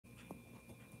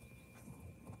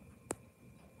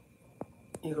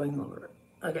You're going over it.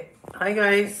 Okay. Hi,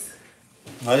 guys.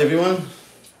 Hi, everyone.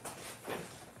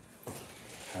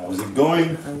 How's it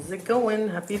going? How's it going?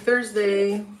 Happy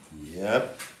Thursday.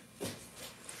 Yep.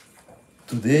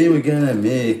 Today we're gonna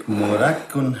make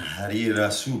Moroccan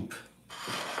Harira soup.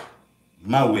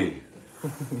 My way.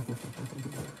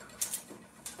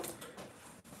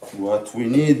 What we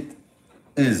need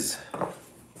is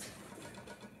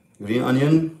green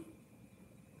onion,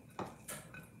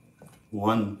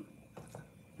 one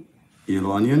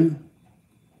yellow onion,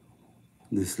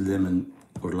 this lemon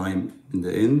or lime in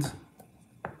the end,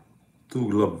 2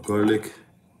 cloves garlic,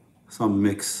 some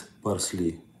mixed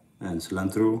parsley and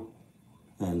cilantro,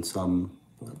 and some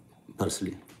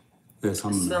parsley,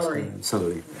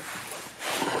 celery.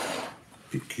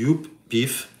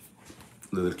 Beef,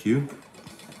 little cube,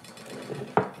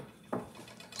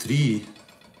 3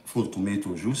 full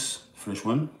tomato juice, fresh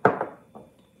one,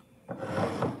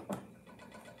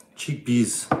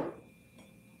 chickpeas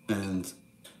and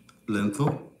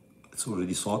lentil, it's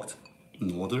already soaked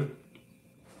in water,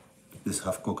 this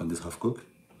half cook and this half cook,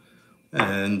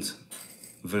 and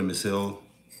vermicelli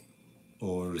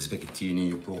or spaghettini,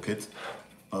 you broke it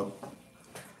up,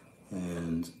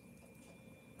 and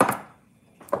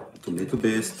tomato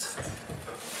paste,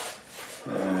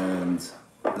 and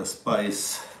the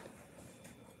spice,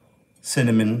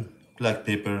 cinnamon, black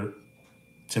pepper,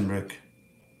 turmeric,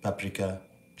 paprika,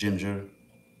 ginger,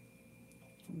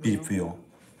 beef veal.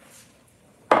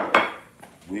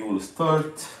 We will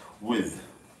start with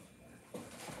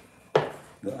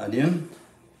the onion.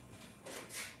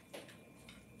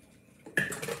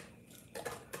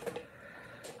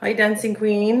 Hi, Dancing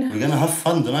Queen. We're gonna have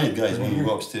fun tonight, guys, when we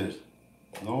go upstairs.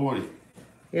 Don't worry.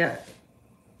 Yeah.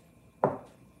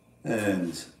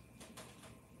 And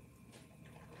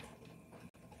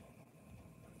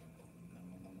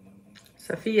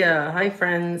Sophia. Hi,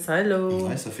 friends. Hello.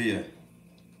 hi, Sophia.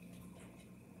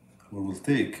 We will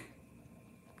take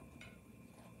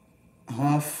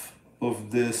half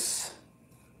of this.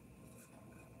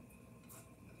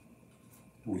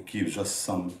 We keep just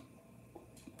some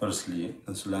parsley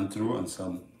and cilantro and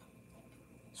some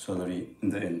celery in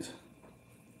the end.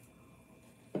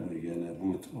 We're gonna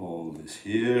put all this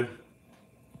here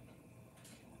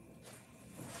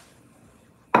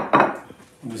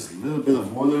with a little bit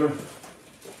of water.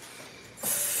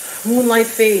 Moonlight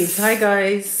Fades. Hi,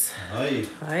 guys. Hi.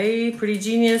 Hi, Pretty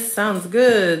Genius. Sounds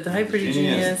good. Hi, Pretty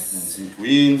Genius. Dancing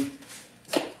Queen.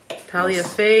 Talia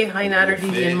Faye. Hi, Natter Faye.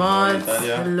 DD and Hi, Mods.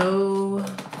 Talia. Hello.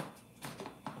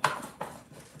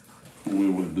 We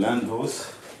will blend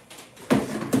those.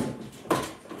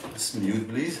 Just mute,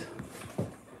 please.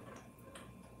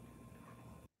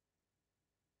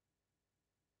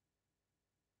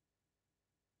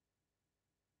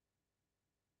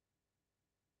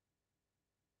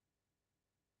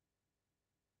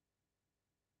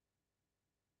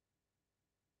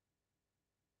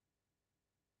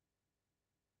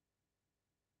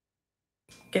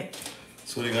 Okay.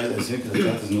 Sorry, guys, I think the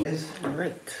cat is noise. All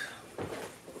right.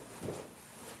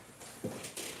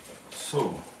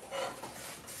 So,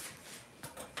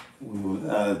 we will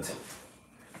add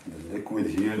the liquid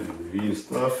here, the green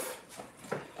stuff,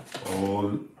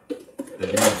 all the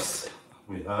leaves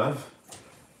we have.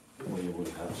 We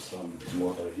will have some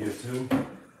water here too.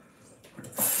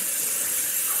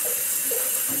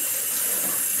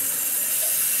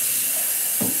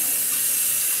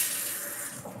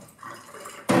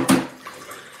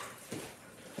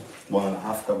 One and a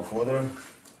half cup of water.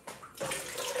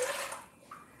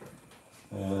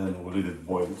 And we'll let it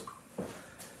boil.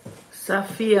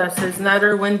 Safia says,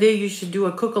 Nader, one day you should do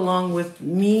a cook along with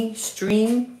me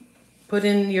stream. Put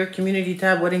in your community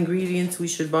tab what ingredients we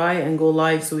should buy and go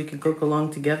live so we can cook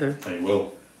along together. I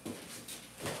will.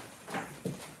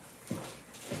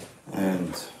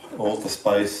 And all the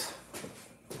spice.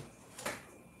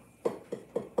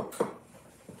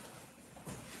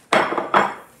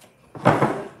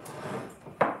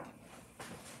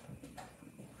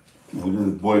 We'll let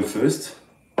it boil first.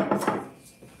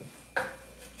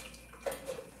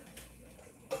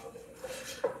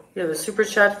 Yeah, the super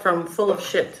chat from Full of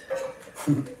Shit.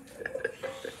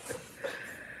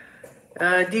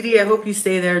 Didi, I hope you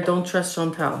stay there. Don't trust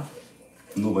Chantal.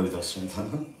 Nobody does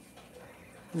Chantal.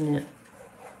 Yeah.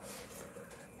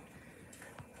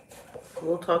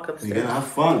 We'll talk We're upstairs. gonna have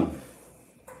fun.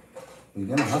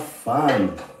 We're gonna have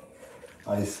fun.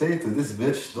 I say to this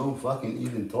bitch, don't fucking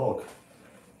even talk.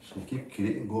 She keep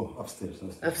creating. Go upstairs.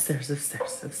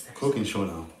 Upstairs. Cooking show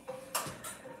now.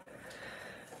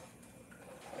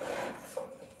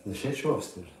 The shit show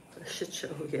upstairs. A shit show,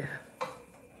 yeah.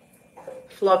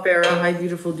 Flop era. Hi,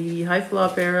 beautiful Dee. Hi,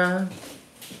 Flop era.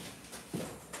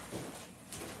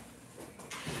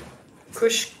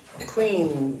 Kush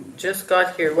Queen just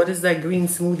got here. What is that green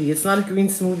smoothie? It's not a green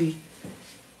smoothie.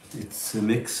 It's a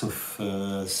mix of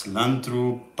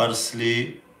cilantro,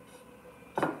 parsley,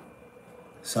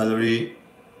 celery,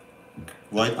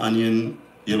 white onion,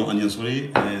 yellow onion,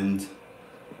 sorry, and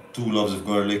 2 cloves of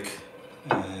garlic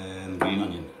and green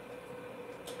onion.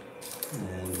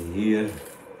 And here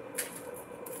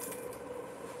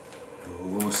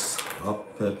goes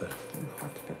hot pepper.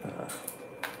 Hot pepper.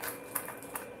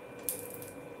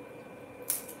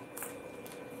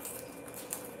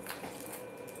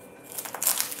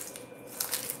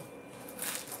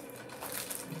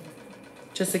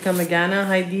 Jessica Magana,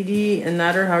 hi Didi and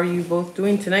Nader, how are you both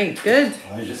doing tonight? Good.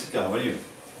 Hi Jessica, how are you?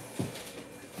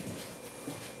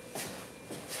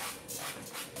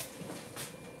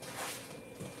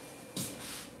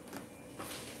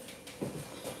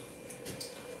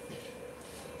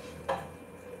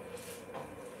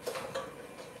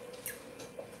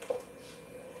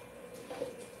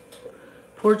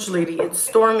 Porch lady, it's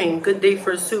storming. Good day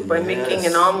for soup. I'm making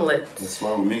an omelet. That's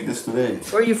why we make this today.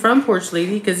 Where are you from, porch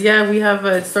lady? Because yeah, we have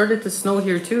it started to snow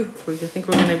here too. I think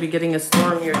we're gonna be getting a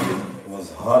storm here too. It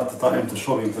was hard time to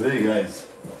shopping today, guys.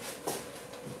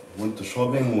 Went to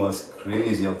shopping, was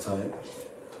crazy outside.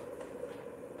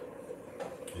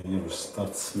 And you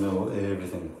start to smell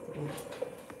everything.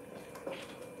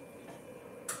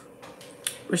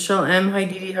 Rochelle M, hi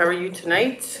Didi, how are you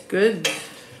tonight? Good.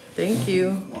 Thank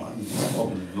you.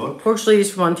 Porch lady's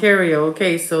from Ontario.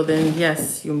 Okay, so then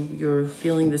yes, you're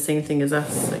feeling the same thing as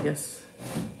us, I guess.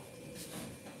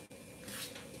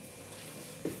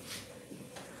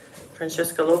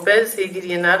 Francesca Lopez, hey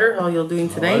Didi and Nader, how y'all doing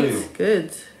tonight? How are you?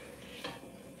 Good.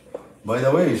 By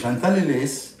the way, Chantal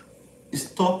Elise,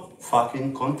 stop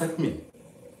fucking contact me.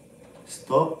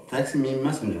 Stop texting me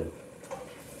messenger.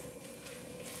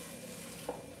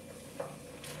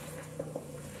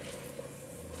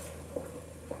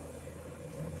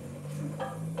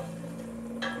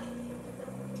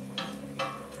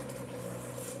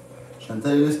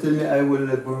 Chantal Elise tell me I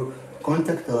will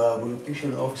contact the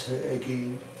location officer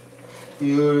again.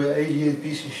 You're agent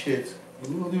piece of shit.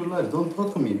 You live your life. Don't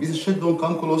talk to me. Piece of shit, don't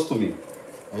come close to me.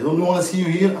 I don't want to see you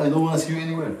here. I don't want to see you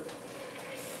anywhere.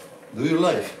 Do your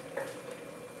life.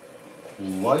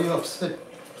 Why are you upset?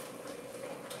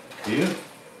 Here?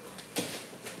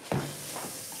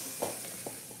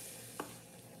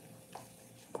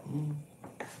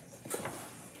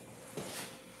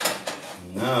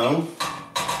 Now,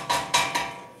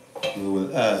 we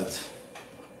will add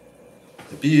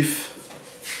the beef.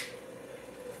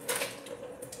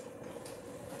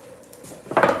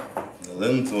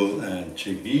 Lentil and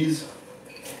chickpeas.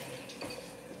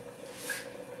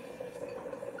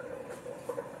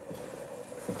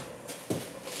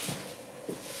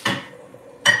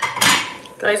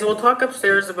 Guys, we'll talk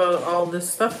upstairs about all this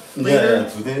stuff later. Yeah,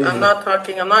 today. I'm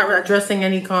not addressing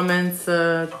any comments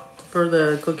for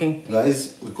the cooking.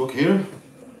 Guys, we cook here,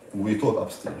 we talk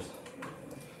upstairs.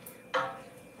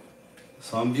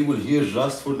 Some people here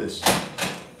just for this.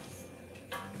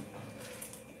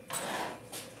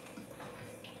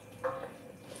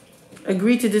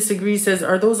 Agree to disagree says,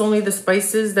 are those only the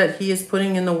spices that he is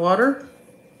putting in the water?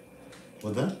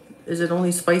 What that? Is it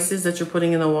only spices that you're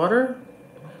putting in the water?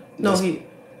 No,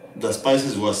 The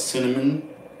spices was cinnamon,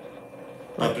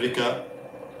 paprika,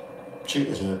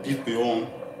 beef bouillon,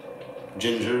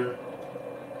 ginger,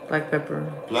 black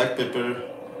pepper,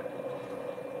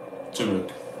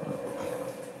 turmeric.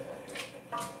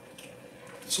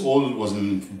 It's all was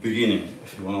in the beginning.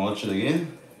 If you want to watch it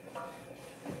again,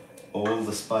 all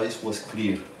the spice was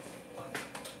clear.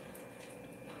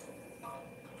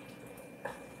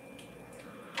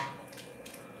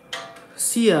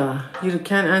 Sia, you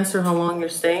can't answer how long you're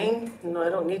staying? No, I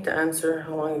don't need to answer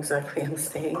how long exactly I'm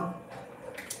staying.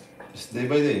 It's day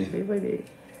by day. Day by day.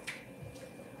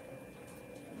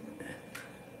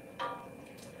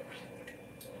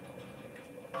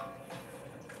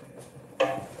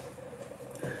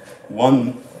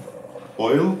 One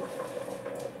oil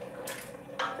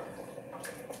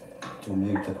to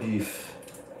make the beef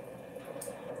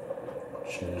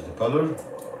change the color.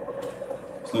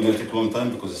 It's not going to take a long time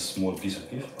because it's a small piece of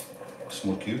beef,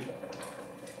 small cube.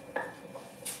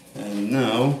 And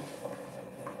now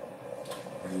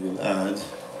we will add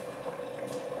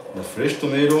the fresh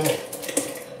tomato.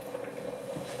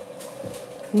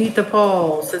 Nita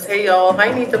Paul says, hey y'all.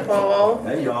 Hi Nita Paul.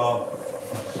 Hey y'all.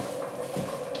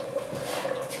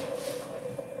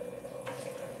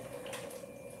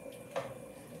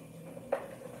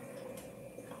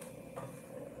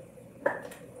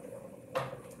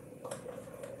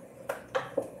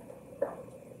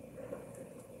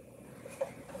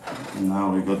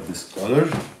 Now we got this color.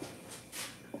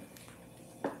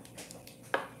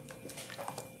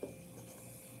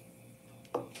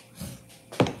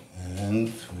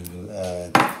 And we will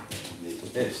add tomato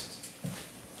paste.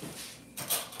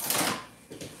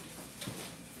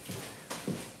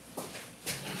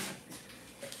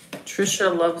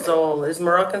 Trisha loves all. Is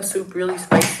Moroccan soup really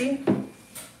spicy?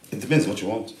 It depends what you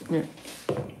want. Yeah.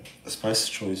 A spice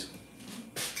choice.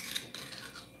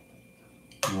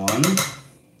 1,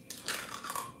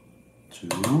 2,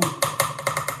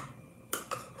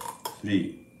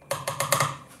 3.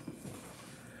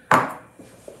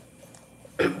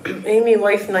 Amy,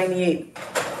 wife 98.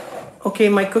 Okay,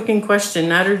 my cooking question.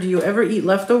 Nader, do you ever eat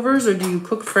leftovers or do you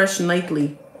cook fresh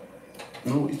nightly?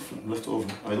 No, eat leftover.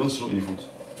 I don't throw any food.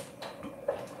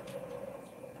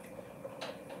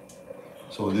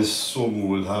 So this soup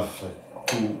will have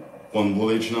one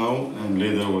bowl each now, and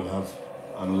later we'll have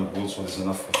another bowl, so it's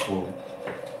enough for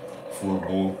four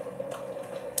bowl.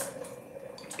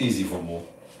 Easy for bowl.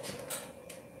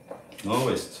 No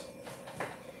waste.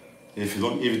 If you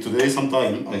don't eat it today,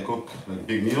 sometime I cook like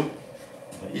big meal.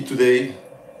 I eat today,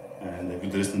 and I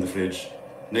put the rest in the fridge.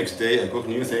 Next day I cook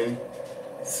new thing.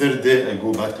 Third day I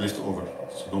go back leftover.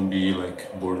 So don't be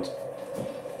like bored.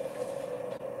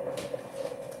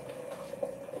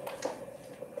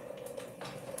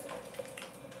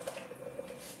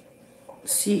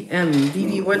 CM.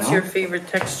 Didi, what's your favorite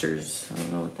textures? I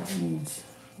don't know what that means.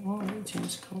 Oh, I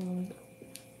change color.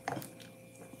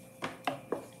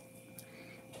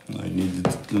 I needed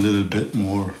a little bit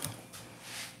more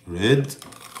red.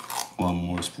 1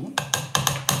 more spoon.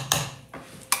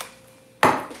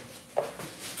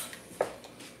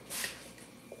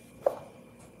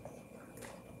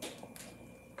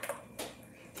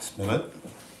 Smell it?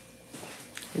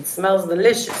 It smells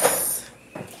delicious.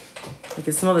 I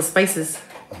can smell the spices.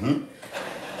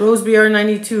 Rose BR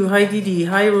 92. Hi Didi.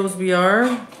 Hi Rose BR.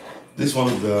 This one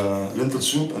of the lentil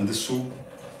soup, and this soup,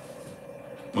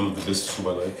 one of the best soup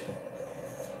I like.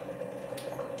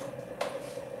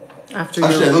 After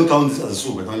Actually, I don't count this as a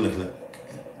soup. I count it like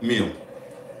a meal.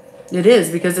 It is,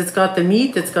 because it's got the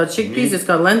meat, it's got chickpeas, it's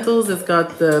got lentils, it's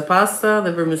got the pasta,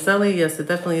 the vermicelli. Yes, it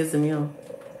definitely is a meal.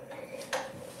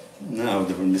 Now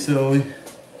the vermicelli.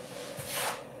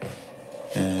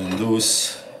 And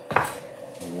those,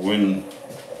 when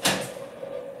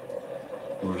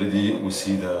already we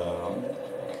see the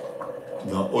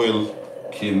oil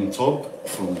came top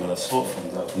from the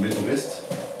tomato paste.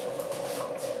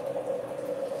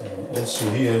 And also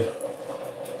here,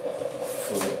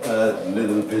 for add a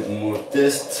little bit more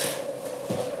taste,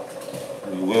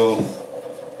 we will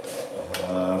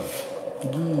have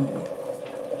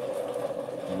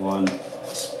 1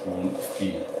 spoon of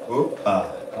ghee. Oh,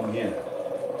 come here.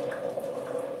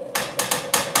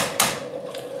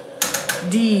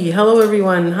 D, hello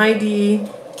everyone. Hi D.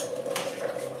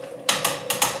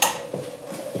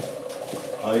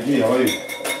 Hi Dee, how are you?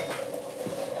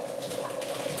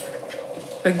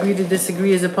 Agree to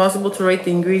disagree. Is it possible to write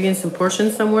the ingredients and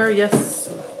portions somewhere? Yes.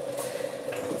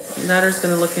 Nader's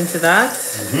going to look into that.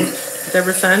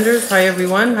 Deborah Sanders. Hi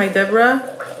everyone. Hi Deborah.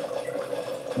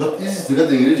 Not easy to get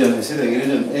the ingredient. I see the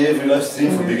ingredient every live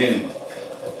stream from the beginning.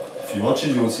 If you watch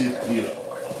it, you will see it clear.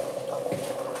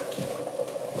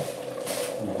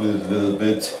 With a little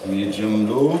bit medium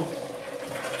low.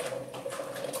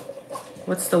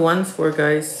 What's the ones for,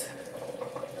 guys?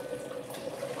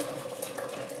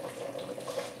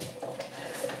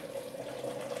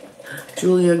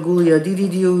 Julia Gulia. Didi,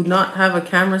 do you not have a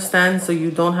camera stand so you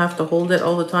don't have to hold it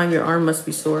all the time? Your arm must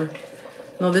be sore.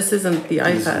 No, this isn't the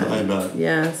iPad. This is the iPad.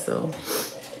 Yeah, so.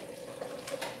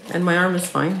 And my arm is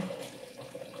fine.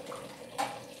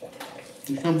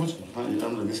 You can put your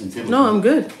arm like this in table. No, I'm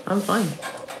good. I'm fine.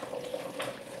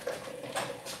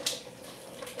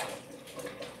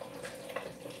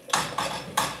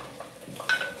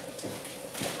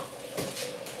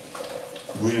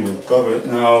 We will cover it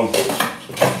now.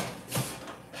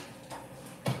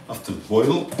 After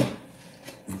boil,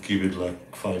 we keep it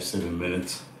like 5-7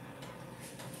 minutes.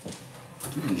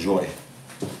 Enjoy.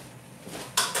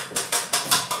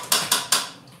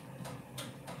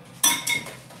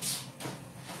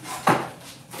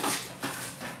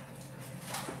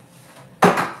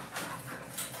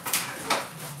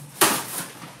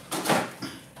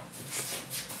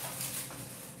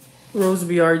 Rose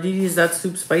BR. Didi, is that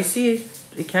soup spicy?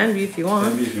 It can be if you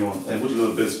want. Maybe if you want. I put a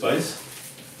little bit of spice,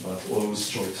 but always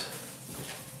choice.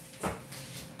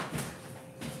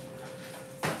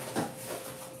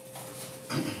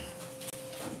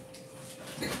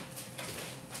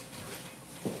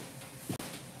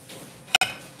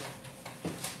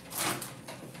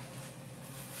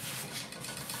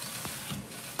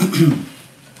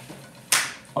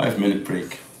 5-minute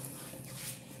break.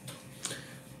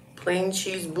 Plain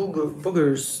cheese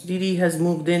boogers. Didi has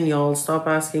moved in, y'all. Stop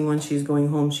asking when she's going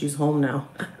home. She's home now.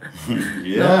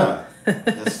 Yeah,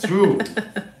 that's true.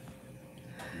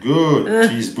 Good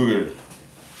cheeseburger.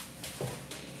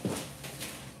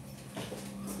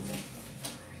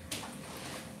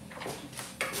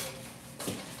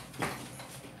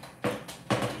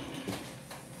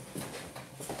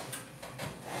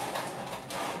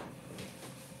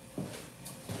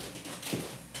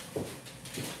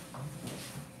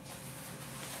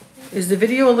 Is the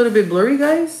video a little bit blurry,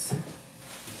 guys?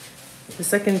 The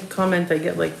second comment I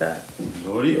get like that.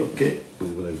 Blurry, okay. We'll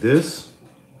go like this.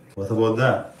 What about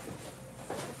that?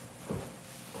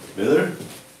 Better?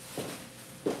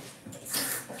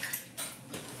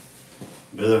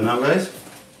 Better now, guys?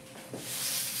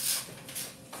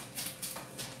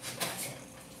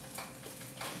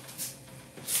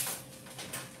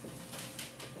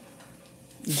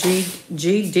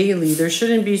 Jade Daily. There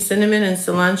shouldn't be cinnamon and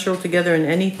cilantro together in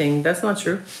anything. That's not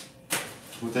true.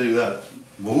 Who tell you that?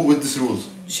 But who with these rules?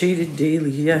 Jaded Daily.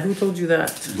 Yeah, who told you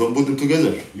that? Don't put them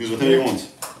together. Use whatever you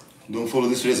want. Don't follow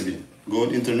this recipe. Go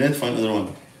on internet, find another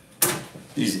one.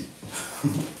 Easy.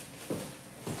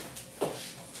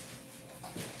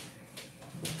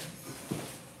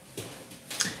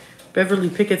 Beverly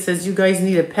Pickett says you guys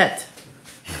need a pet.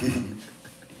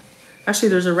 Actually,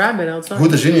 there's a rabbit outside. Who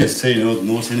the genius say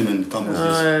no cinnamon comes with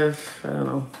this? I don't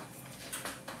know.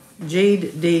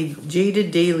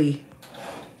 Jaded Daily.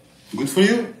 Good for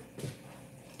you.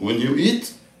 When you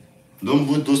eat, don't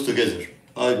put those together.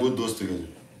 I put those together.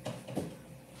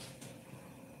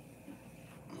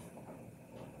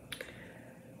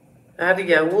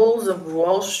 Adiga, Wolves of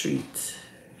Wall Street.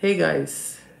 Hey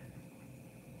guys.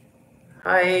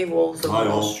 Hi, Wolves of Hi,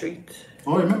 Wall all. Street.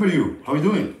 Oh, I remember you. How are you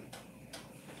doing?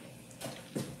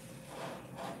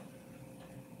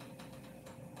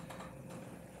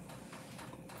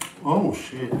 Oh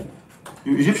shit.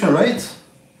 You Egyptian, right?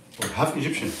 Or half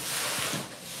Egyptian?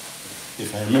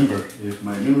 If I remember, if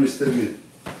my memory is still good.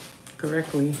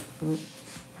 Correctly.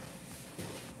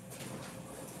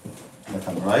 But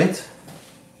I'm right.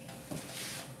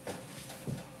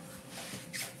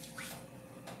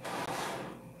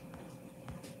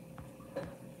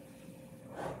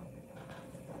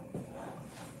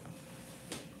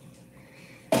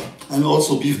 And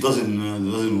also, beef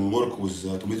doesn't work with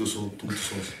tomato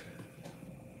sauce.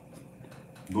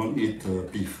 Don't eat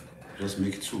beef. Just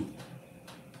make it soup.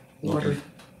 Water.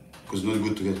 Because it's not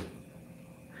good together.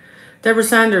 Deborah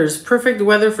Sanders, perfect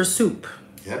weather for soup.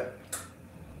 Yeah.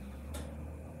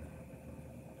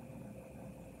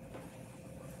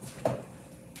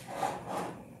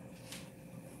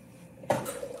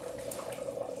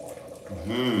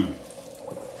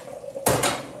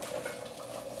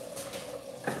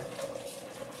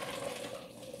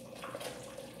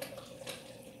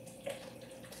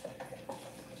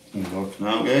 Look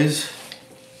now, guys.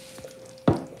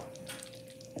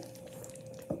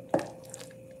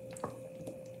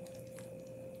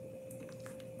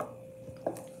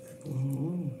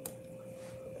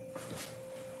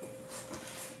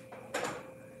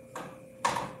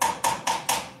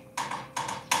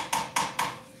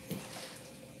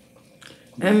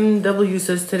 MW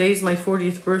says today's my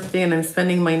 40th birthday and I'm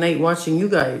spending my night watching you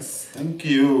guys. Thank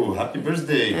you. Happy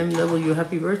birthday. MW,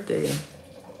 happy birthday.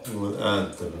 We will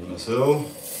add the vermicelli.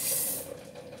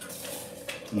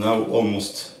 Now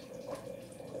almost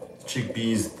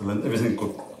chickpeas, everything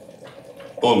cooked.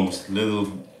 Almost. Little,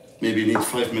 maybe need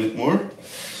 5 minutes more.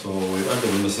 So we add the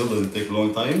vermicelli, doesn't take a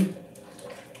long time.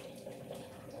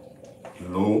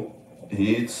 Low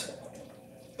heat,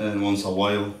 and once a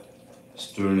while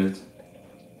stir it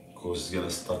because it's gonna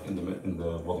stuck in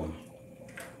the bottom.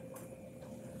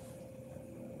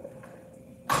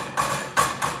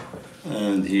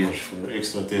 And here for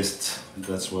extra taste,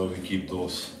 that's why we keep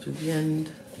those To the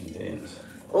end. in the end.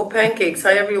 Oh, Pancakes.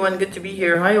 Hi, everyone. Good to be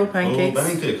here. Hi, Oh, Pancakes. Oh,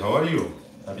 Pancake, how are you?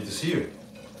 Happy to see you.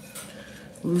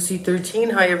 Lucy 13.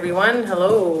 Hi, everyone.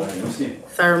 Hello. Hi, Lucy.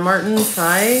 Sarah Martins.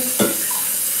 Hi.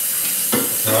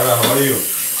 Harira, how are you?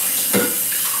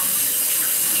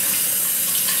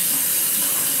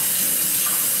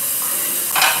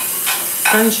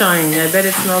 Sunshine. I bet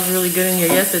it smells really good in here.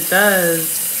 Yes, it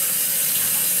does.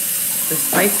 The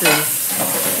spices.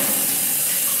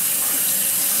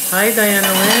 Hi, Diana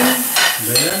Lynn.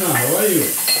 Diana, how are you?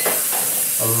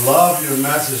 I love your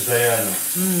message, Diana.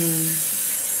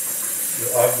 You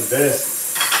are the best.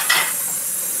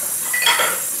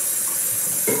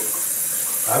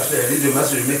 Actually, I read your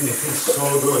message, you make me feel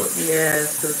so good.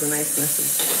 Yes, it was a nice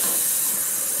message.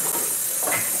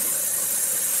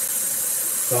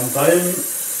 Sometimes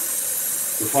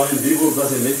to find people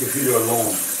doesn't make you feel you're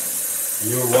alone.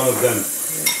 You're one of them.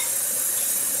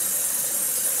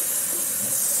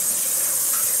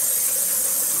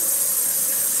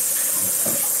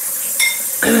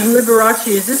 Liberace,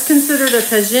 is this considered a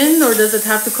tagine or does it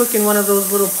have to cook in one of those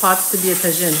little pots to be a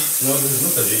tagine? No, this is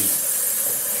not a gin.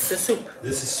 It's a soup.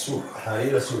 This is soup,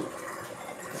 Harira soup.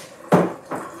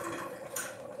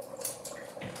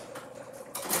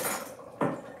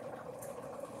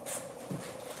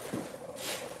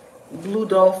 Blue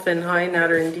Dolphin, hi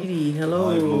Nader and Didi.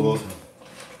 Hello. Hi, Blue Dolphin.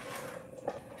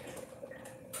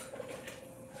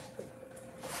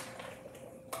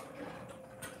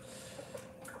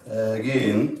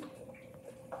 Again,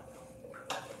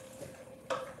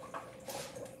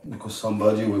 because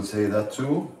somebody will say that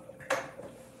too,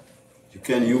 you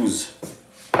can use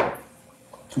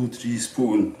 2-3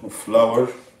 spoons of flour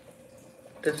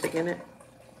To thicken it.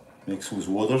 mixed with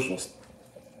water, just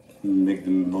make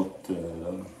them not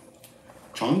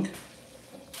chunk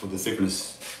for the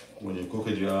thickness. When you cook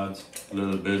it, you add a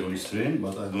little bit when you strain,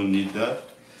 but I don't need that.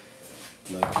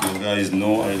 Like you guys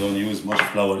know, I don't use much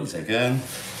flour as I can.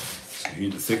 So you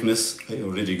need the thickness. I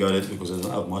already got it because I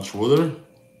don't have much water.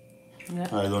 Yeah.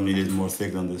 I don't need it more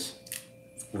thick than this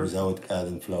without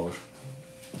adding flour.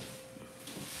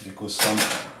 Because some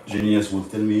genius will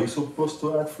tell me you're supposed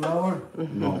to add flour.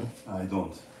 No, I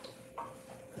don't.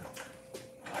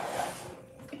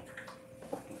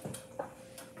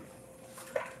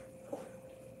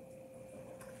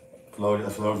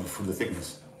 Flour for the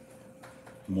thickness.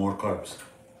 More carbs.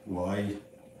 Why?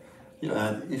 You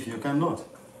add if you cannot.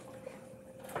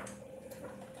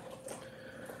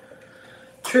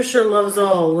 Trisha loves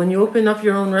all. When you open up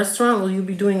your own restaurant, will you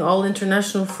be doing all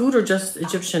international food or just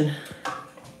Egyptian?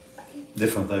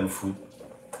 Different type of food.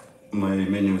 My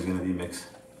menu is gonna be mixed.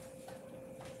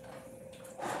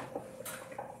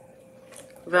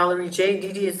 Valerie J.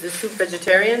 Didi, is this soup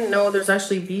vegetarian? No, there's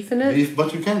actually beef in it. Beef,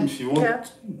 but you can if you want. Yeah.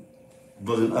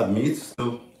 Doesn't add meat,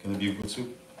 still gonna be a good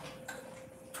soup.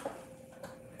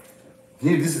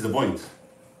 Here, this is the point.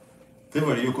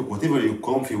 Whatever you cook, whatever you're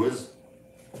comfy with,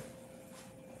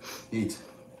 eat.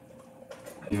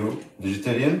 You're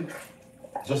vegetarian,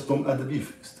 just don't add the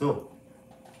beef, still.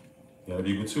 Gonna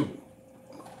be a good soup.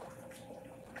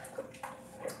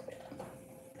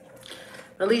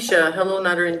 Alicia, hello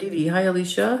Nader and Didi. Hi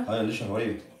Alicia. Hi Alicia, how are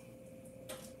you?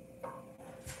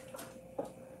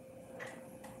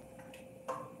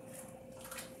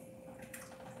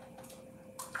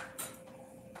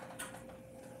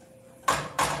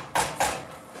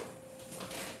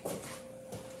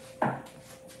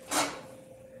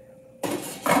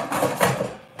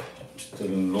 Still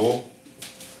in low.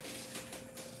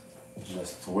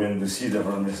 Just when the see the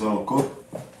parmesan cook,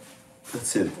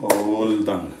 that's it, all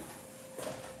done.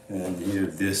 And here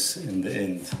this in the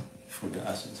end for the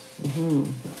acid.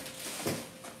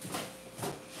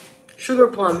 Sugar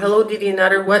Plum, hello Didi and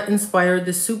Nader. What inspired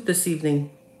the soup this evening?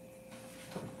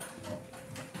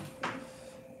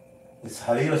 It's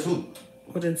Harira soup.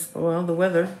 Well, the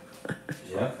weather.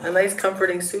 Yeah. A nice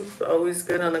comforting soup, always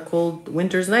good on a cold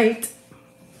winter's night.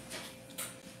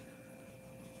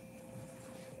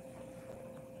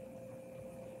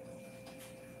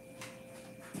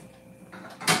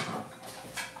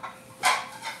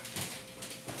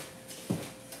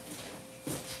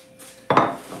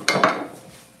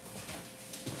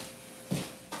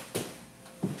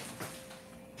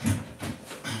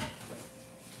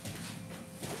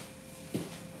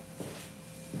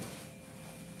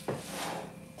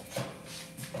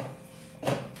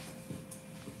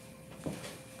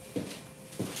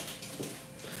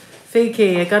 Fake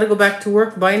I gotta go back to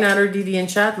work. Bye Nader, Didi and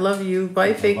chat. Love you.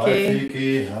 Bye Fake Bye,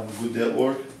 Fiki. Have a good day at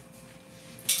work.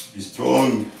 Be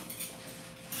strong.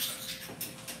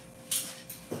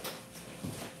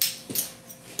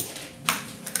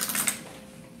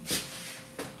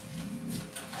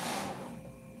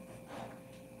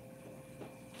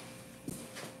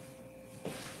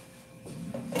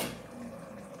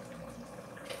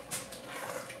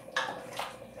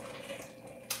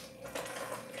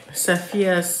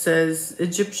 Safia says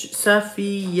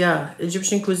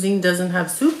Egyptian cuisine doesn't have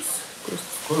soups.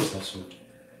 Of course, that's soup.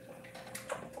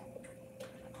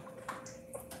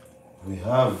 We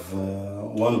have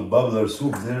one bubbler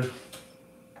soup there.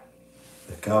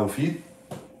 The cow feed.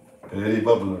 Very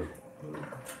bubbler.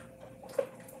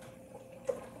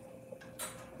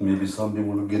 Maybe some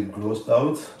people will get grossed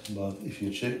out, but if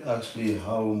you check actually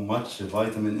how much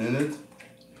vitamin in it,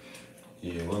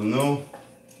 you will know.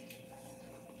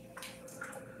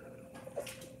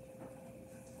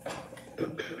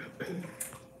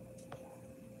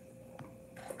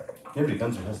 Every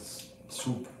country has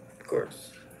soup. Of course.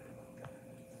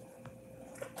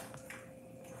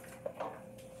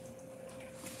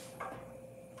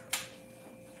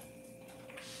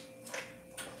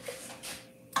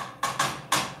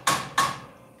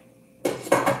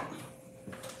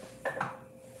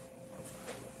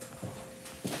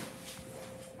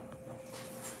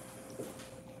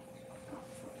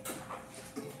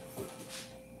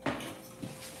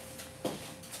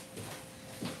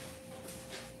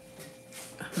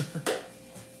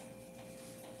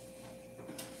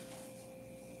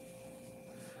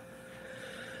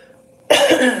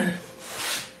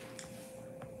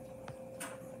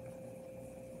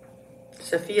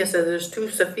 Sophia said there's 2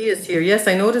 Sophias here. Yes,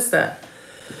 I noticed that.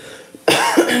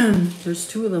 There's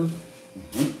 2 of them.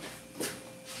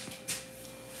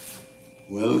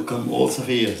 Welcome all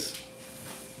Sophias.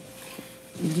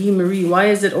 D. Marie, why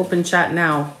is it open chat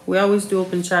now? We always do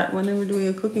open chat when we're doing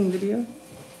a cooking video.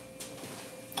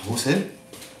 Who said?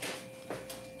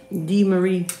 D.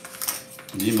 Marie.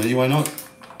 D. Marie, why not?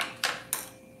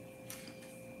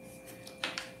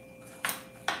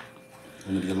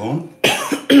 Wanna be alone?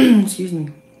 Excuse me.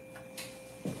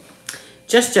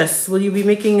 Jess, will you be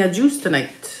making a juice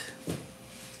tonight?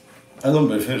 I don't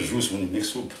prefer juice when you make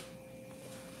soup.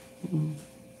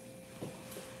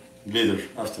 Later,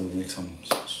 after we make some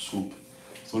soup.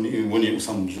 So when you eat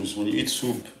some juice, when you eat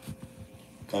soup,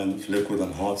 kind of liquid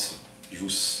and hot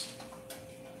juice.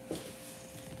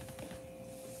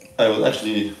 I was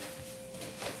actually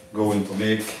going to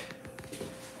make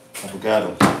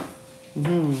avocado.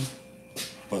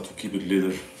 But to keep it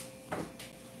later.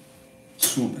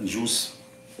 Soup and juice.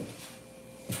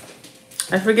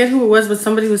 I forget who it was, but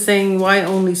somebody was saying, why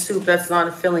only soup? That's not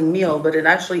a filling meal, but it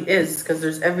actually is, because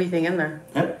there's everything in there.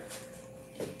 Yeah.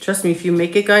 Trust me, if you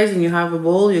make it, guys, and you have a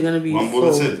bowl, you're going to be One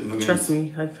bowl, full. that's it. Trust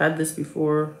me, I've had this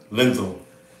before. Lentil.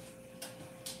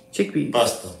 Chickpeas.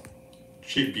 Pasta.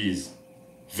 Chickpeas.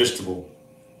 Vegetable.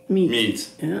 Meat.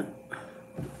 Yeah.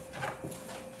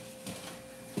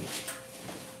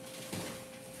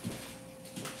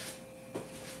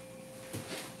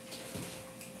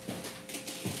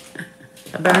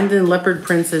 Abandoned leopard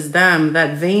princess, damn,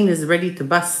 that vein is ready to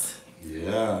bust.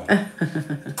 Yeah.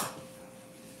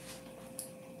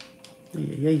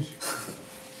 Yay.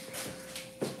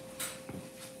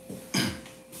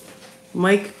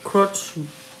 Mike Crotch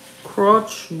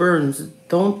Burns,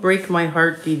 don't break my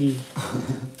heart, Didi.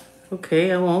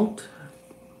 Okay, I won't.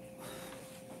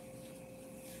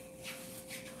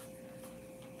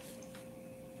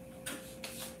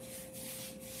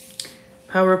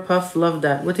 Powerpuff, love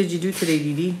that. What did you do today,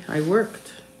 Didi? I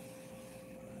worked.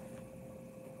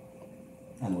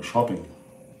 And we're shopping.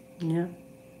 Yeah.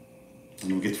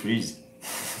 And we get freeze.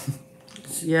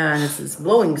 Yeah, and it's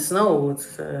blowing snow. It's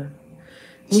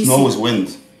Snow is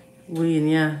wind.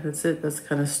 Yeah, that's it. That's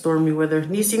kind of stormy weather.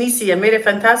 Nisi, I made a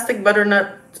fantastic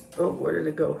butternut. Oh, where did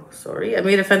it go? Sorry. I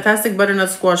made a fantastic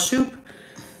butternut squash soup.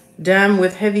 Damn,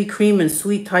 with heavy cream and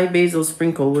sweet Thai basil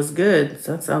sprinkle was good.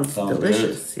 That sounds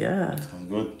delicious. Good. Yeah. Sounds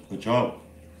good. Good job.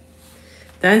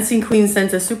 Dancing Queen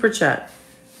sent a super chat.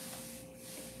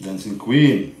 Dancing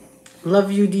Queen.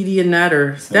 Love you, Didi and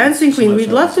Natter. Dancing Queen, we'd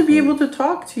love to be able to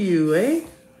talk to you, eh?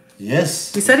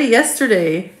 Yes. We said it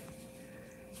yesterday.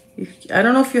 I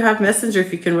don't know if you have Messenger,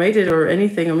 if you can write it or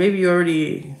anything, or maybe you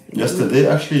already... Yesterday,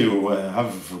 actually, we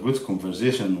have a good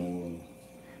conversation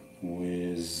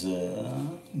with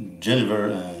Jennifer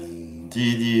and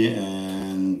Didi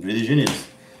and Brady Genius.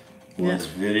 It was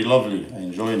very lovely. I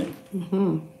enjoyed it.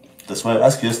 That's why I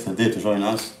asked you yesterday to join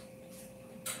us.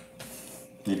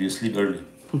 Maybe you sleep early.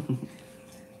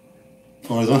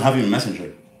 Or I don't have your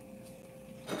Messenger.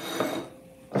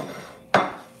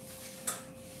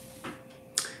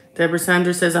 Deborah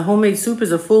Sanders says, a homemade soup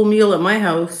is a full meal at my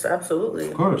house. Absolutely.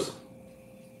 Of course.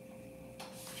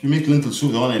 If you make lentil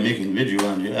soup, the one I make in video,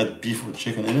 and you add beef or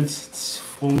chicken in it, it's a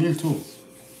full meal too.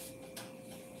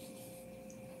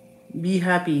 Be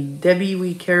happy. Debbie,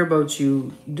 we care about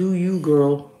you. Do you,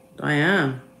 girl? I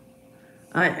am.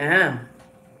 I am.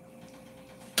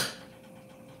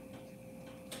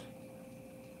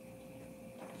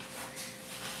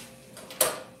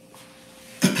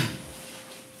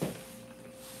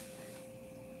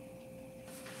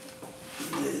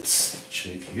 Let's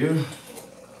check here.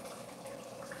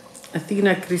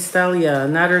 Athena Cristalia,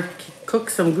 Natter, cook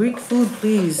some Greek food,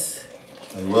 please.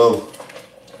 I will.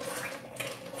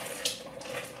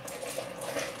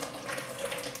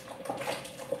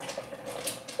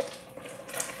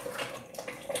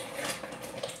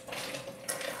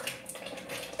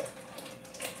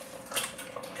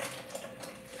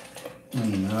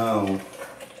 And now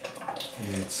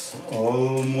it's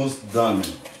almost done.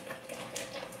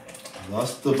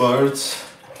 Last part.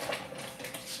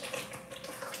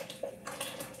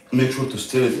 Make sure to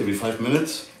stir it every 5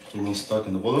 minutes so it won't stuck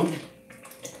in the bottom,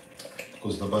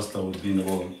 because the pasta will be in the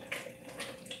bottom.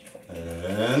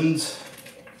 And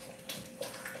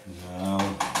now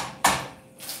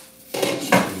we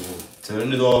will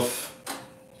turn it off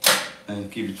and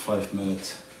keep it 5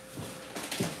 minutes.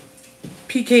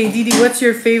 PK, Didi, what's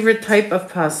your favorite type of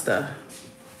pasta?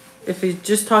 If you're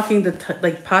just talking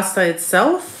like pasta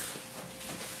itself,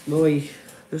 boy,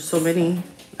 there's so many.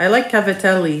 I like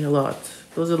cavatelli a lot.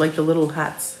 Those are like the little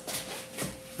hats.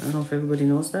 I don't know if everybody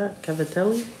knows that.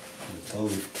 Cavatelli?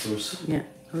 Cavatelli, of course. Yeah,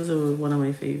 those are one of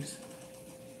my faves.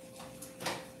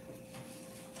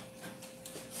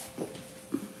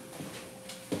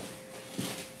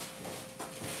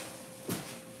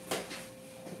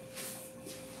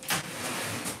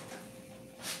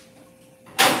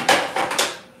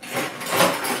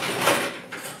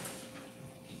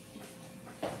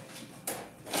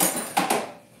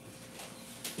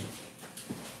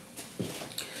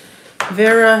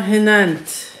 Vera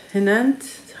Hinant.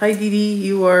 Hi Didi,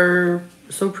 you are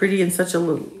so pretty and such a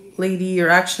lady. Your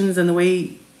actions and the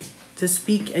way to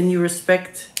speak and your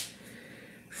respect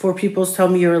for people's tell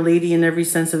me you're a lady in every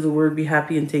sense of the word. Be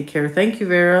happy and take care. Thank you,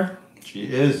 Vera. She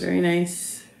is. Very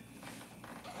nice.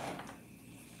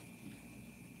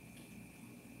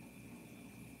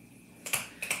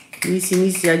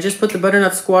 Nisi, I just put the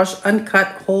butternut squash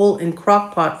uncut whole in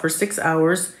crock pot for 6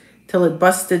 hours till it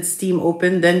busted steam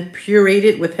open, then pureed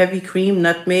it with heavy cream,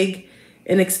 nutmeg,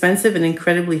 inexpensive and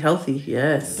incredibly healthy.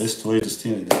 Yes. The best way to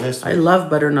steam it. The best way. I love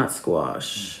butternut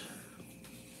squash.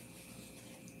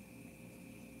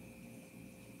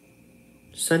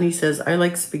 Sunny says, I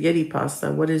like spaghetti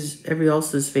pasta. What is every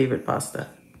else's favorite pasta?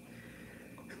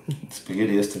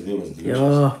 Spaghetti yesterday was delicious.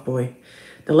 Oh, boy.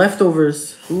 The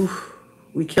leftovers. Ooh,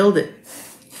 we killed it.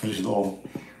 Finished it all.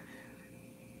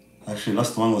 Actually,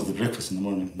 last one was the breakfast in the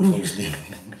morning before you sleep.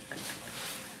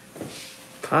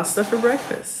 Pasta for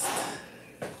breakfast.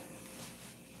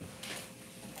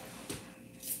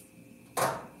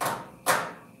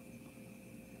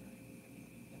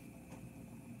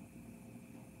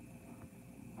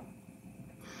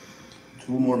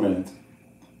 Two more minutes.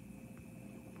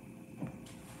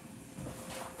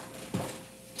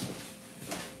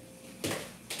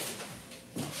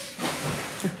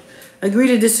 Agree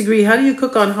to disagree. How do you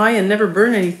cook on high and never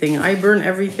burn anything? I burn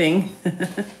everything.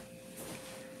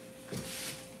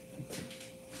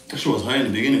 Actually, it was high in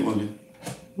the beginning only.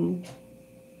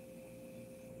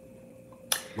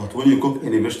 But when you cook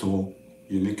any vegetable,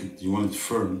 you want it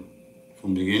firm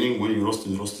from the beginning. When you roast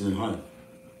it in high.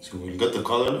 So you'll get the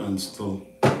color and still,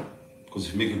 because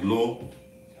if you make it low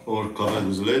or covered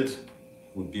with lid, it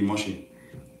would be mushy.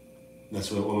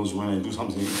 That's why always when I do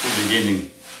something in the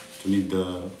beginning to make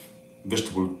the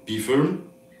vegetable be firm,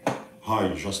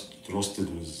 high, just roasted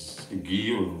with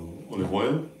ghee or olive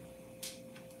oil,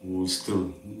 will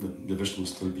still, the vegetable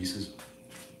still pieces.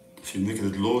 If you make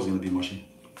it low, it's gonna be mushy.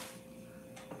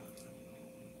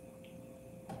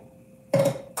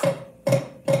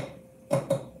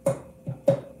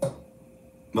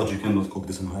 But you cannot cook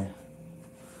this in high,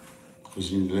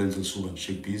 because you need lentil soup and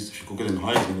chickpeas. If you cook it in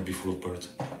high, it's gonna be full of birds.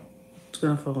 It's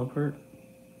gonna fall apart.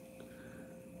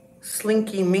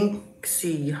 Slinky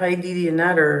Minxie. Hi Didi and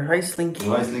Natter. Hi Slinky.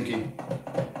 Hi Slinky.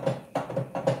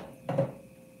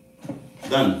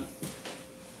 Done.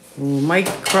 Mike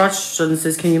Crotchton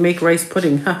says, can you make rice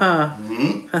pudding? Haha.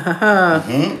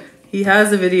 Haha. He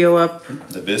has a video up.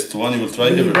 The best one you will try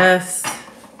The ever. best.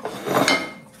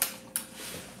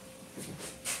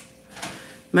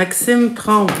 Maxime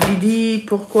 30. Didi,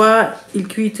 pourquoi il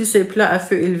cuit tous ses plats à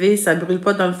feu élevé? Ça brûle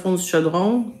pas dans le fond du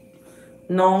chaudron?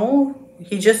 No.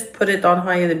 He just put it on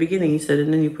high in the beginning, he said,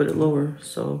 and then you put it lower,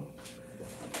 so.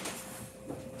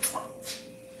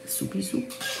 Soupy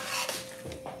soup.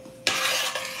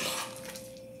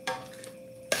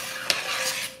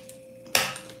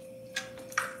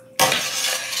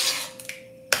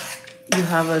 You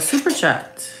have a super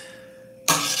chat.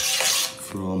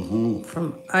 From who?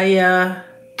 From Aya.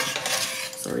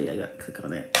 Sorry, I got to click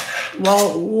on it.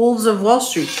 Wolves of Wall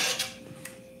Street.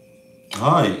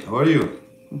 Hi, how are you?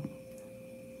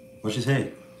 What'd she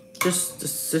say? Just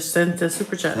sent a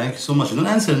super chat. Thank you so much. Don't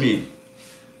answer me.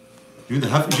 You the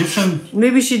half Egyptian?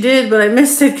 Maybe she did, but I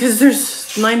missed it because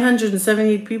there's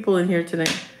 978 people in here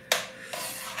tonight.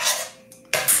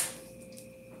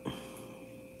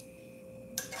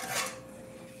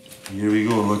 Here we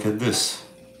go, look at this.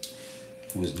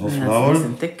 With no flour. Nice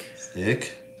and thick.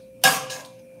 Thick.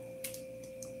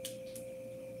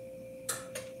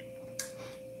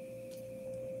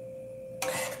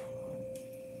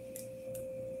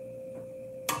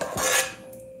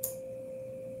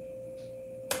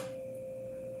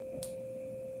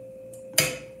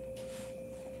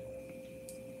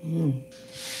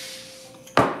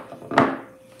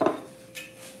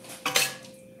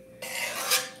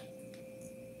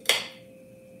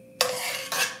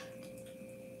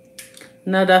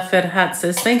 Nada Ferhat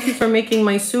says, thank you for making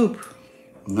my soup.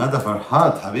 ندى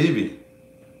فرحات حبيبي.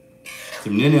 انت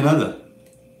منين يا ندى؟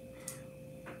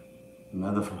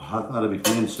 ندى فرحات Arabic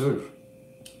name serve.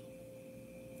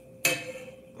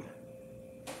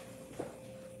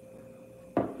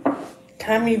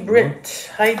 Tammy Britt.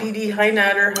 Hi Didi, hi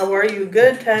Nader. How are you?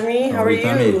 Good, Tammy. How are you?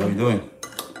 Tammy, how are you doing?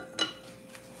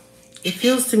 It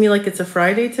feels to me like it's a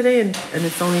Friday today and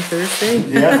it's only Thursday.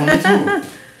 Yeah, for me too.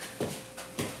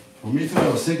 For me too, I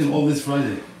was thinking all this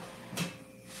Friday.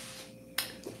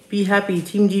 Be happy,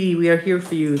 Team Didi. We are here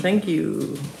for you. Thank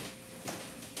you.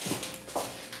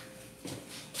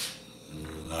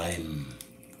 Lime.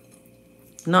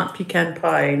 Not pecan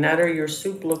pie. Nader, your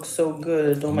soup looks so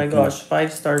good. Oh my gosh,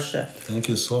 5-star chef. Thank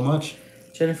you so much.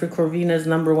 Jennifer Corvina's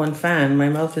 #1 fan. My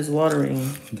mouth is watering.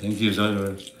 Thank you,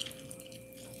 Jennifer.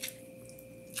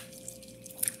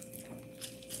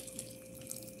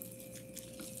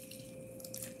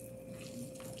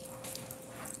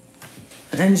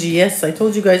 Angie, yes, I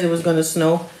told you guys it was going to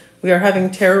snow. We are having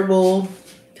terribly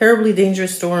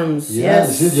dangerous storms. Yeah,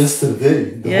 yes. this is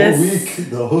yesterday.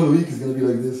 The whole week is gonna be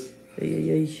like this.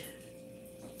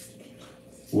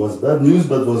 Was bad news,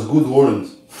 but was good warrant.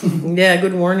 Yeah,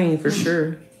 good warning for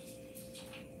sure.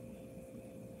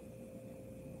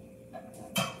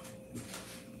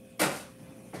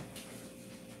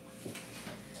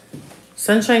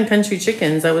 Sunshine Country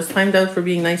Chickens. I was timed out for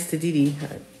being nice to Didi.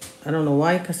 I don't know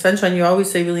why. Because Sunshine, you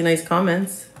always say really nice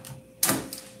comments.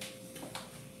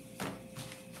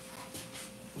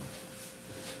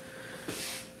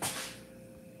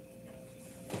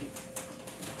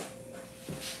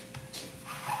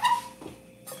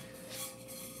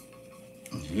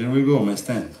 Here we go, my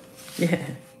stand. Yeah.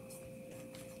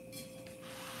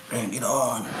 Bring it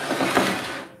on.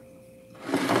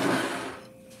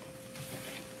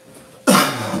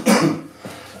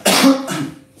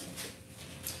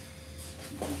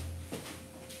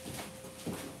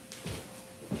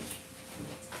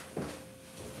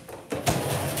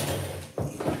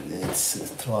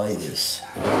 Let's try this.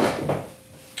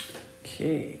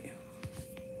 Okay.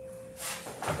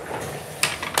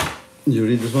 You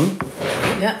read this one?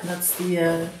 Yeah, that's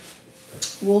the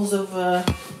Wolves of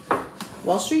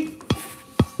Wall Street.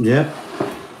 Yeah.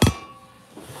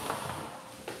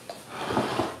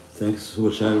 Thanks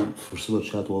for super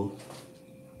chat, Wolf.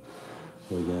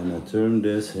 We're gonna turn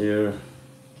this here.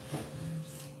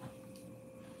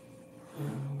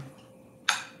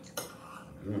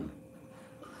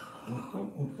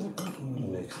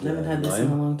 Never had this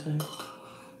in a long time.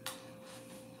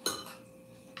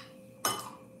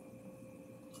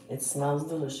 It smells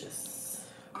delicious.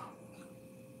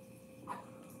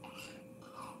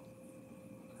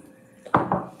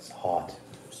 It's hot.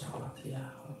 It's hot, yeah,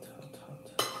 hot.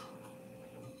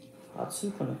 Hot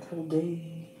soup on a cold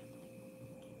day.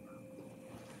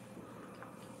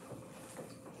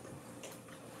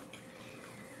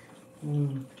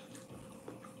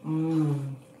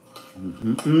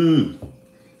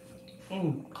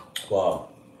 Wow.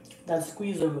 That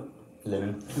squeeze of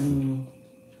Lemon.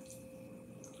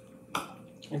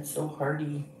 It's so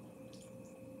hearty.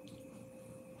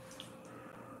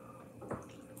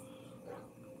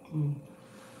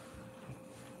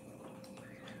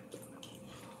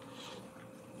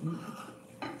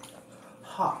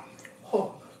 Hot.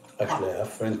 Oh. Actually, I have a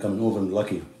friend coming over and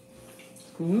lucky.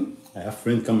 I have a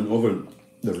friend coming over,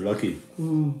 they're lucky.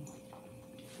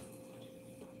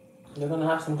 They're gonna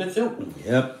have some good soup.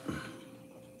 Yep.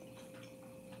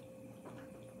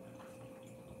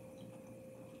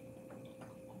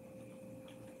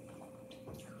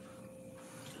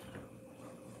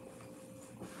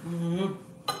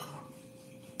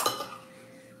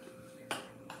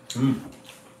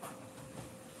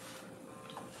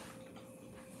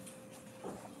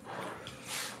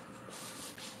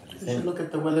 We should look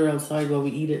at the weather outside while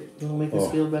we eat it. It'll make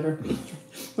us feel better.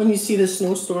 When you see the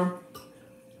snowstorm.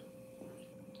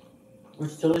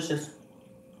 It's delicious.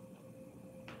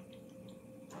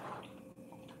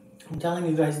 I'm telling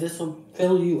you guys, this will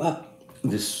fill you up.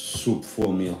 This soup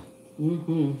full meal.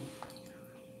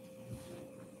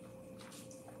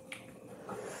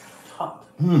 Hot.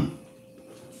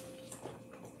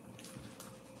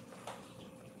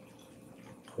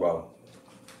 Wow.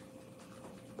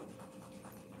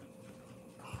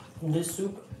 And this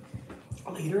soup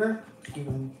later,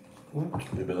 even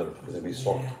Be better because it'll be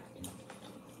soft.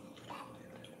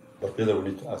 But later we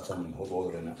need to add some hot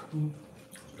water in it.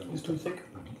 it's too thick.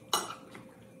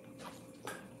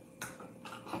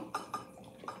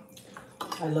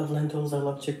 I love lentils. I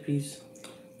love chickpeas.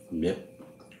 Yep.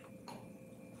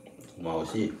 Moi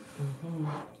aussi.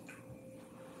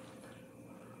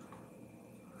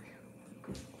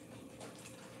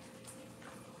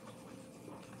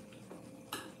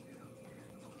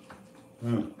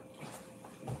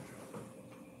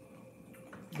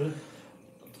 Good.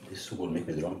 This soup will make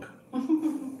me drunk.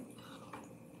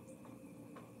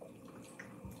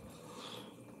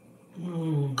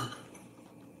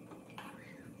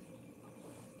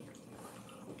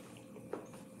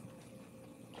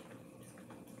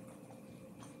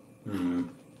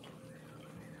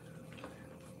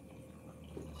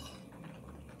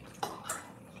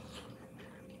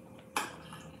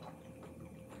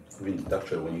 Even the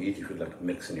texture when you eat, you feel like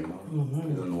mix in your mouth. You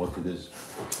don't know what it is.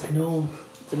 I know.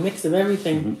 It's a mix of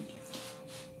everything.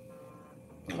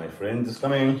 My friend is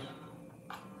coming.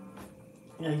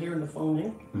 Yeah, I hear the phone, eh?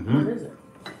 Where is it?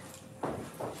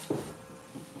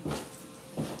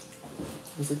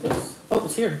 Is it this? Oh,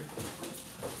 it's here.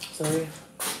 Sorry.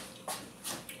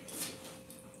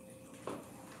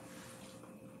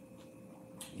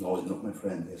 No, it's not my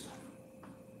friend. Yes.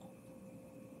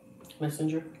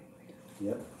 Messenger.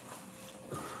 Yep.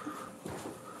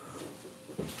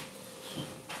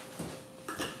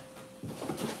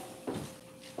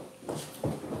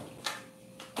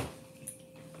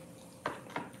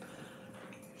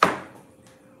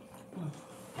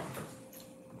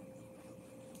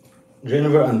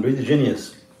 Jennifer and Brady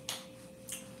Genius.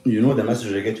 You know the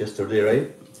message I get yesterday,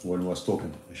 right? When I was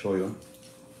talking. I show you.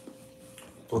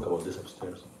 Talk about this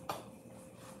upstairs.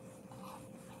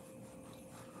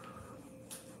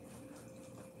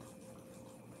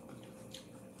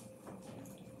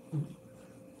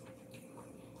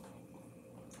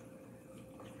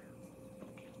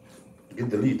 Get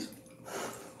delete.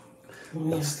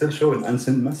 That's still showing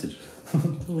unsent message.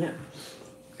 Yeah.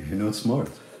 You're not smart.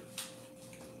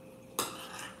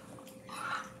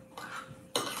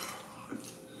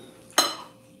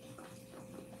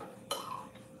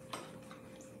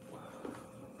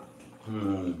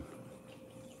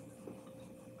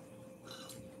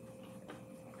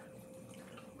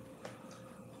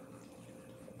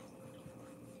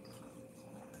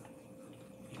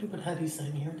 You didn't put Hattie's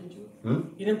sign here, did you? Hmm?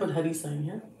 You didn't put Hattie's sign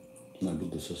here? No,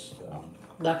 but this is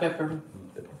Black pepper.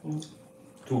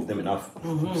 two of them enough.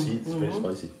 See, it's very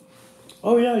spicy.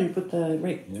 Oh yeah, you put the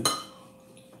right. Yeah.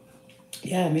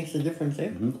 Yeah, it makes a difference, eh?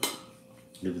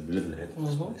 Give it a little head.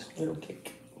 Spice. Little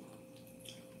kick.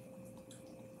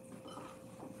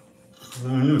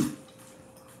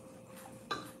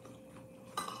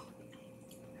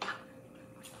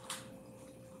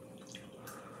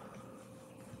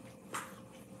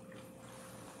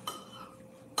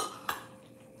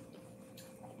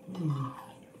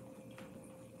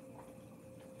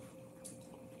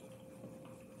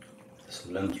 Just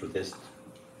blend through this.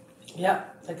 Yeah,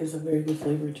 that gives a very good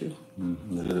flavor too.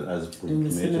 A little as for And the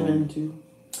tomato. cinnamon too.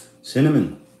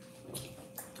 Cinnamon.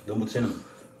 Don't put cinnamon.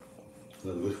 It's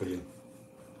not good for you.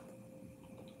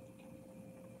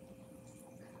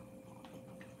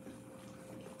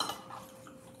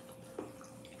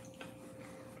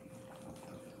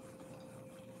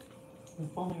 The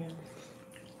phone again.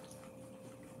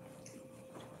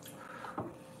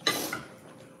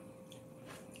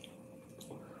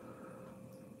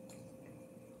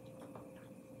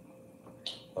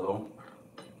 Hello?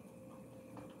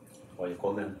 Why you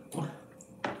call them?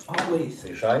 Always. Are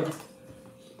you shy?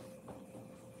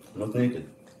 I'm not naked.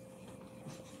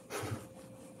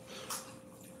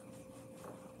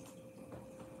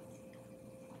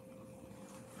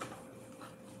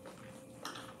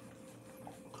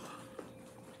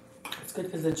 It's good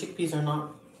because the chickpeas are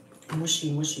not mushy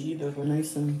either. They're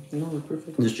nice and, you know, they're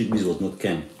perfect. This chickpeas was not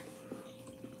canned.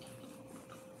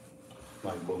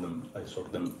 I boiled them, I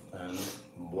soaked them and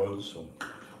boiled, so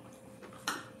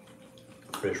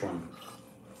fresh one.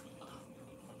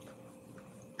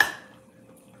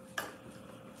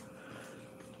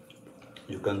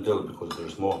 You can tell because they're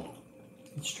small.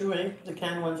 It's true, eh? The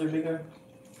canned ones are bigger.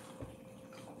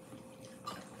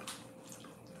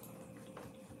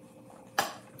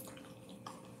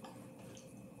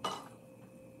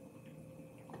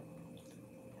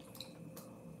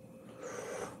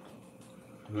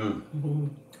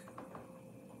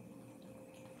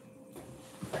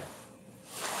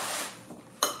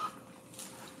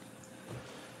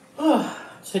 Oh,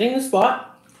 it's hitting the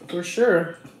spot for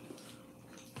sure.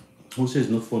 Who says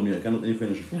not for me? I cannot even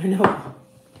finish. I know.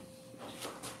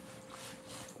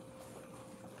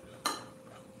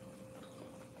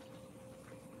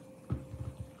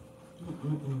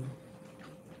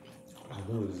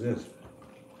 What is this?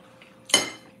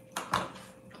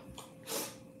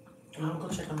 I'll go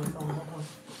check on my phone. Hold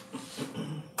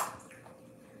on.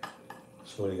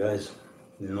 Sorry guys,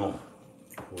 you know,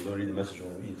 we don't read the message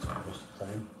when we eat most of the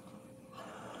time.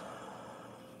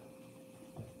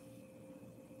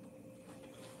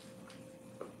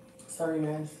 Sorry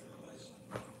guys.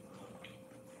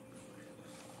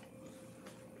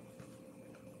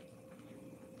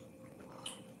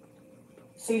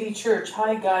 Sadie Church,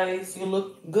 hi guys, you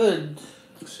look good.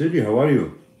 Sadie, how are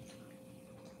you?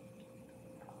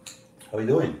 How are you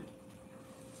doing?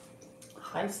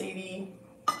 Hi Sadie.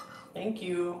 Thank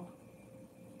you.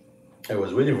 I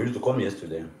was waiting for you to call me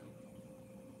yesterday.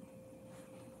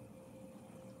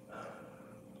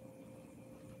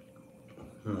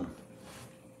 I'm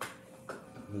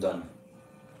done.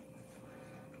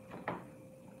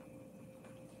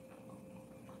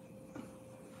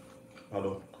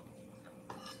 Hello.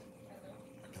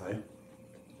 Hi.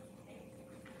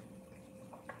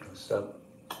 What's up?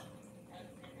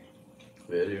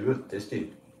 Very good,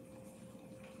 tasty.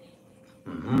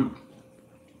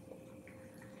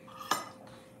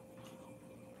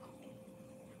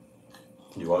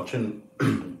 You watching?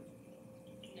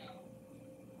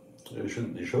 You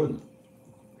should. You should.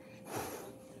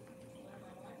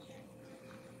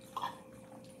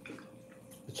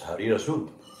 It's Harira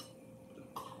soup.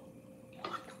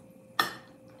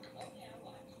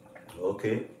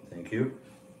 Okay, thank you.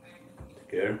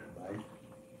 Take care. Bye.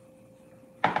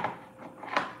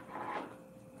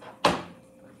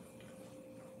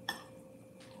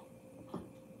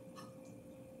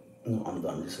 No, I'm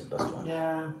done. This is the best one.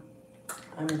 Yeah,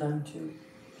 I'm done too.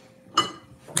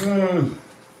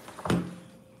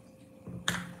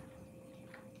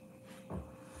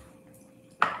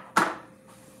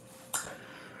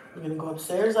 We're gonna go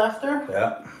upstairs after?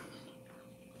 Yeah.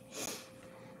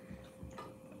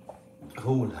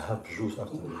 Who will have juice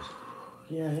after this?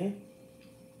 Yeah, eh?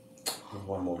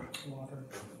 One more. Water.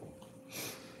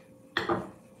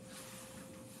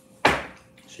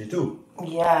 She too.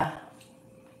 Yeah.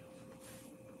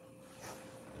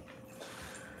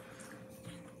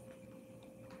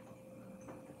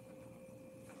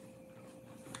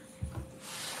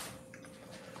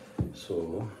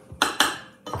 So,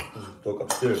 let's talk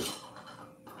upstairs.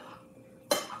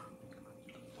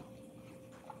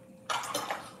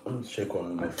 Let's check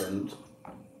on my friend.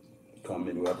 Come,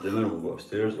 maybe we have dinner, we'll go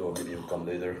upstairs, or maybe he'll come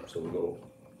later, so we'll go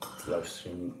live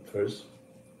stream first.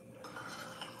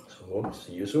 So,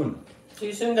 see you soon. See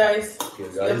you soon, guys. Okay,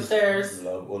 See you upstairs.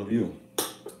 Love all of you.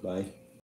 Bye.